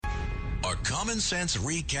common sense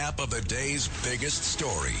recap of the day's biggest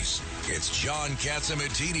stories. It's John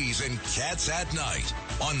Catsimatidis and Cats at Night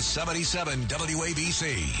on 77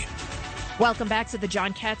 WABC. Welcome back to the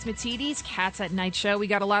John Catsimatidis Cats at Night show. We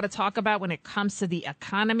got a lot to talk about when it comes to the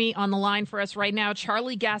economy. On the line for us right now,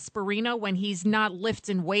 Charlie Gasparino. When he's not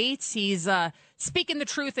lifting weights, he's speaking the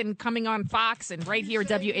truth and coming on Fox and right here at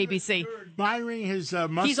WABC. You're admiring his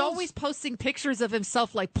muscles? He's always posting pictures of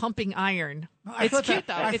himself like pumping iron. It's cute,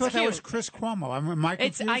 though. I It's thought cute. that was Chris Cuomo. Am I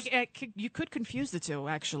confused? You could confuse the two,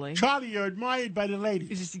 actually. Charlie, you're admired by the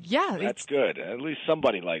ladies. Yeah. That's good. At least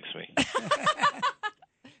somebody likes me.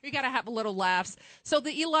 We got to have a little laughs. So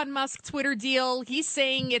the Elon Musk Twitter deal, he's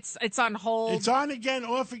saying it's on hold. It's on again,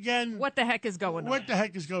 off again. What the heck is going on? What the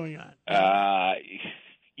heck is going on?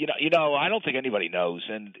 You know, I don't think anybody knows,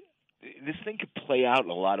 and this thing could play out in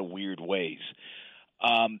a lot of weird ways.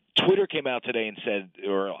 Twitter came out today and said,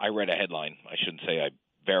 or I read a headline. I shouldn't say I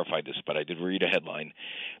verified this, but I did read a headline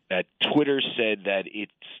that Twitter said that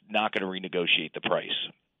it's not going to renegotiate the price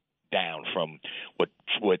down from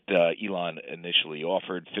what Elon initially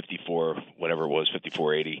offered, 54, whatever it was,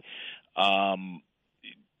 54.80.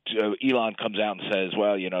 Elon comes out and says,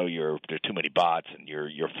 well, you know, there are too many bots and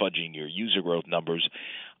you're fudging your user growth numbers.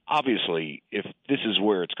 Obviously, if this is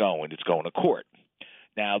where it's going to court.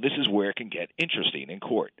 Now, this is where it can get interesting in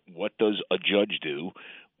court. What does a judge do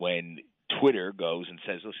when Twitter goes and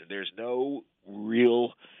says, listen, there's no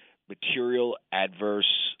real material adverse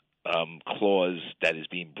clause that is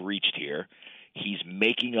being breached here. He's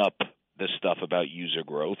making up the stuff about user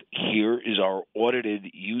growth. Here is our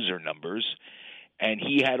audited user numbers, and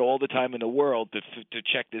he had all the time in the world to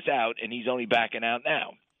check this out, and he's only backing out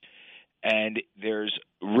now. And there's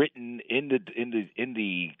written in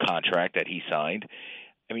the contract that he signed.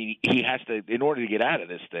 I mean, he has to, in order to get out of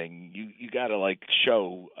this thing, you got to like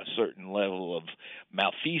show a certain level of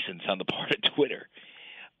malfeasance on the part of Twitter.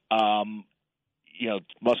 You know,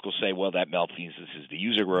 Musk will say, well, that malfeasance is the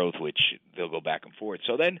user growth, which they'll go back and forth.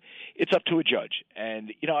 So then it's up to a judge.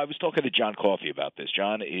 And, you know, I was talking to John Coffey about this.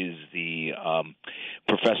 John is the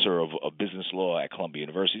professor of business law at Columbia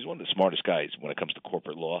University. He's one of the smartest guys when it comes to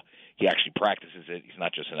corporate law. He actually practices it. He's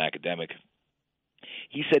not just an academic.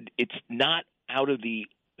 He said it's not out of the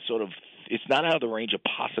range of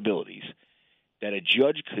possibilities that a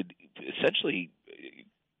judge could essentially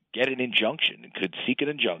get an injunction, could seek an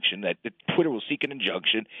injunction, that Twitter will seek an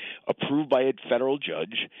injunction approved by a federal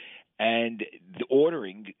judge, and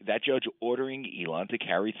that judge ordering Elon to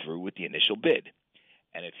carry through with the initial bid.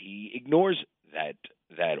 And if he ignores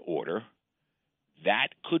that order, that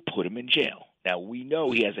could put him in jail. Now, we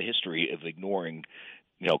know he has a history of ignoring,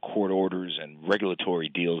 you know, court orders and regulatory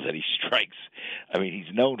deals that he strikes. I mean,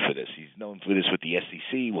 he's known for this. He's known for this with the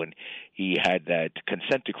SEC when he had that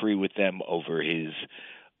consent decree with them over his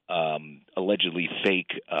allegedly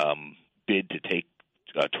fake bid to take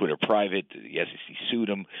Twitter private. The SEC sued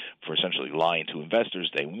him for essentially lying to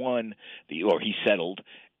investors. They won, or he settled,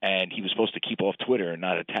 and he was supposed to keep off Twitter and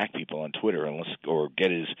not attack people on Twitter or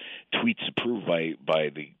get his tweets approved by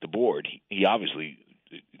the board. He obviously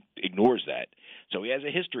ignores that. So he has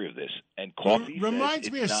a history of this. And Coffey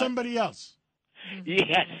reminds me of somebody else.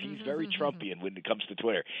 Yes, he's very Trumpian when it comes to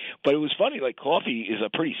Twitter. But it was funny, like Coffey is a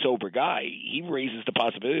pretty sober guy. He raises the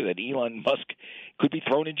possibility that Elon Musk could be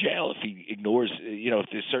thrown in jail if he ignores, you know, if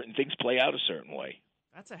there's certain things play out a certain way.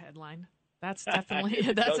 That's a headline. That's definitely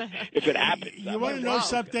if it happens. You want to know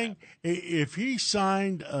something? If he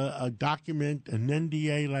signed a document, an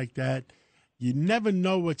NDA like that, you never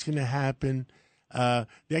know what's going to happen.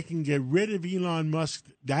 They can get rid of Elon Musk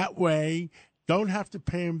that way. Don't have to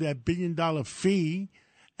pay him that $1 billion fee,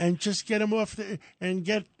 and just get him off their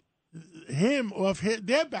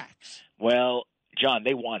backs. Well, John,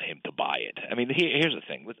 they want him to buy it. I mean, here's the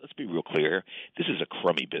thing. Let's be real clear. This is a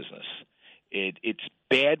crummy business. It's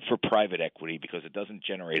bad for private equity because it doesn't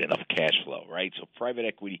generate enough cash flow, right? So private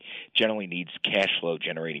equity generally needs cash flow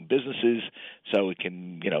generating businesses so it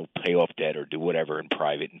can, you know, pay off debt or do whatever in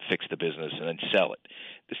private and fix the business and then sell it.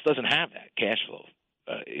 This doesn't have that cash flow.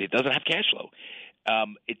 It doesn't have cash flow.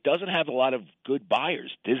 It doesn't have a lot of good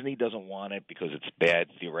buyers. Disney doesn't want it because it's bad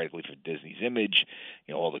theoretically for Disney's image.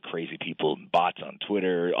 You know, all the crazy people and bots on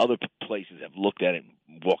Twitter. Other places have looked at it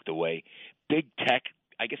and walked away. Big tech,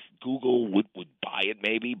 I guess Google would buy it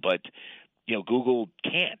maybe, but, you know, Google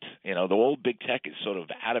can't. You know, the old big tech is sort of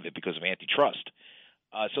out of it because of antitrust.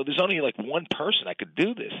 So there's only like one person that could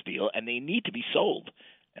do this deal, and they need to be sold,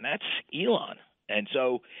 and that's Elon. And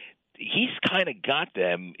so he's kind of got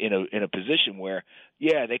them in a position where,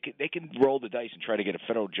 yeah, they can roll the dice and try to get a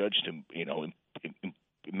federal judge to, you know,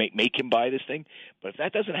 make him buy this thing. But if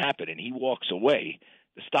that doesn't happen and he walks away,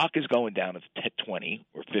 The stock is going down to 20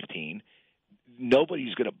 or 15.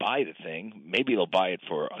 Nobody's going to buy the thing. Maybe they'll buy it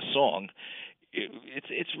for a song.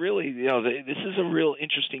 It's really, this is a real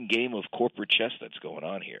interesting game of corporate chess that's going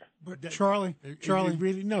on here. But Charlie, it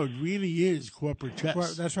really is corporate chess.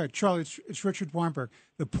 Well, that's right, Charlie. It's Richard Weinberg.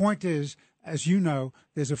 The point is, as you know,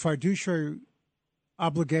 there's a fiduciary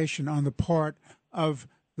obligation on the part of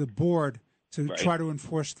the board to try to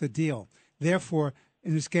enforce the deal. Therefore,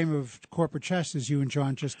 in this game of corporate chess, as you and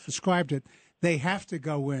John just described it, they have to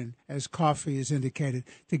go in, as Coffey has indicated,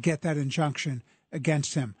 to get that injunction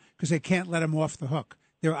against him because they can't let him off the hook.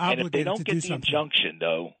 They're obligated to do something. And if they don't get the injunction,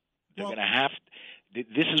 though, they're going to have –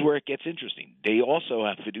 this is where it gets interesting. They also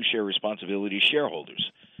have fiduciary responsibility to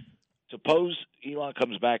shareholders. Suppose Elon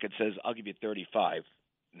comes back and says, I'll give you 35,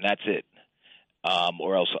 and that's it.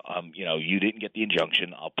 Or else, you didn't get the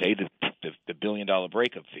injunction. I'll pay the $1 billion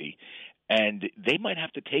breakup fee. And they might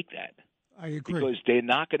have to take that. I agree. Because they're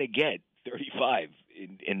not going to get 35,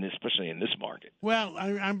 especially in this market. Well,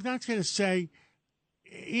 I'm not going to say –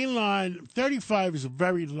 Elon, 35 is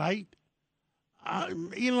very light.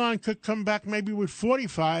 Elon could come back maybe with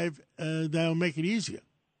 45. That'll make it easier.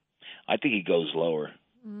 I think he goes lower.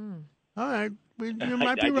 All right. You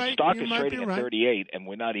might be right. The stock is trading at 38, and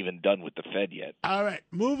we're not even done with the Fed yet. All right.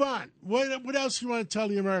 Move on. What else do you want to tell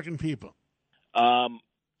the American people?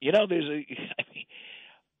 There's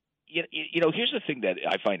here's the thing that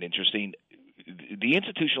I find interesting. The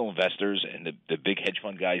institutional investors and the big hedge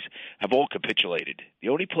fund guys have all capitulated. The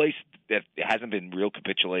only place that hasn't been real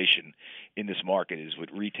capitulation in this market is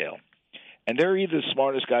with retail. And they're either the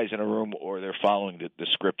smartest guys in a room or they're following the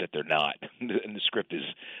script that they're not. And the script is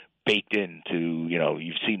baked into,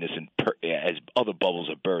 you've seen this as other bubbles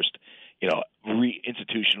have burst.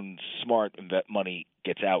 Institutional smart money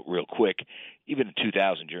gets out real quick. Even in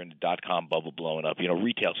 2000, during the dot-com bubble blowing up,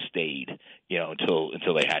 retail stayed, until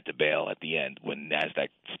they had to bail at the end when NASDAQ,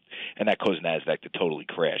 and that caused NASDAQ to totally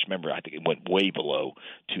crash. Remember, I think it went way below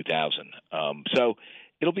 2000. So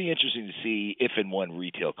it'll be interesting to see if and when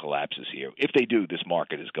retail collapses here. If they do, this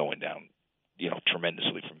market is going down,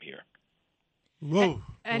 tremendously from here. Whoa!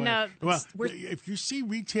 Well, if you see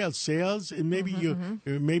retail sales, and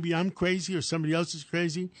maybe I'm crazy or somebody else is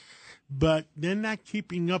crazy, but they're not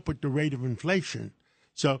keeping up with the rate of inflation.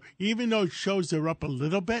 So even though it shows they're up a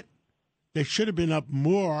little bit, they should have been up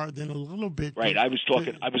more than a little bit. Right. I was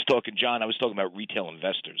talking, John. I was talking about retail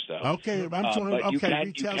investors, though. Okay, I'm talking. But you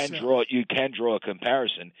can draw a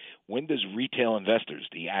comparison. When does retail investors,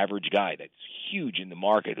 the average guy that's huge in the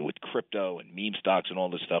market with crypto and meme stocks and all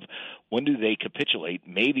this stuff, when do they capitulate?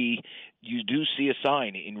 Maybe you do see a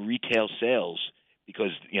sign in retail sales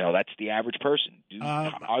because that's the average person.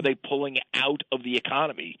 Are they pulling out of the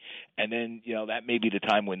economy? And then that may be the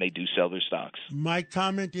time when they do sell their stocks. My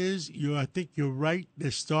comment is, I think you're right.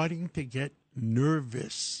 They're starting to get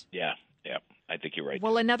nervous. Yeah, I think you're right.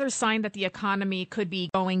 Well, another sign that the economy could be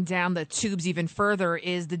going down the tubes even further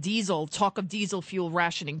is the talk of diesel fuel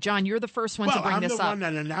rationing. John, you're the first one to bring this up. I'm the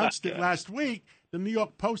one that announced it last week. The New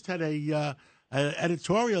York Post had a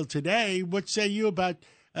editorial today. What say you about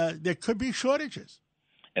there could be shortages?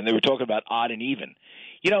 And they were talking about odd and even.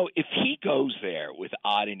 If he goes there with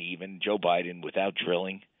odd and even, Joe Biden, without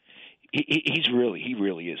drilling, he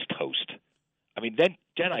really is toast. I mean, then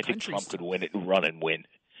I think Trump could win it and run and win.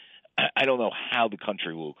 I don't know how the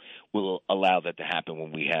country will allow that to happen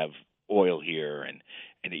when we have oil here, and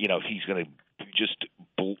if he's going to just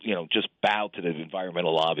bow to the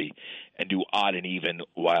environmental lobby and do odd and even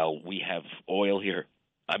while we have oil here.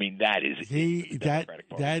 I mean, that is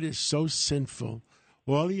that is so sinful.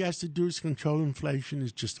 All he has to do is control inflation,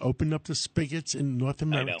 is just open up the spigots in North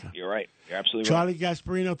America. I know. You're right. You're absolutely Charlie right.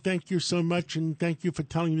 Gasparino, thank you so much, and thank you for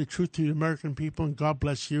telling the truth to the American people, and God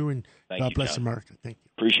bless you, and God bless America. Thank you.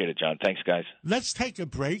 Appreciate it, John. Thanks, guys. Let's take a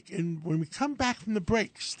break, and when we come back from the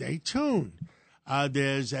break, stay tuned.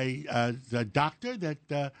 There's a doctor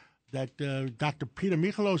that Dr. Peter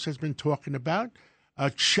Michalos has been talking about,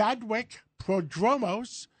 Chadwick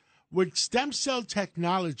Prodromos, with stem cell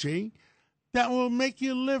technology that will make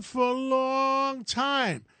you live for a long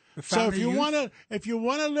time. So if you want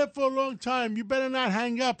to live for a long time, you better not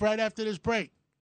hang up right after this break.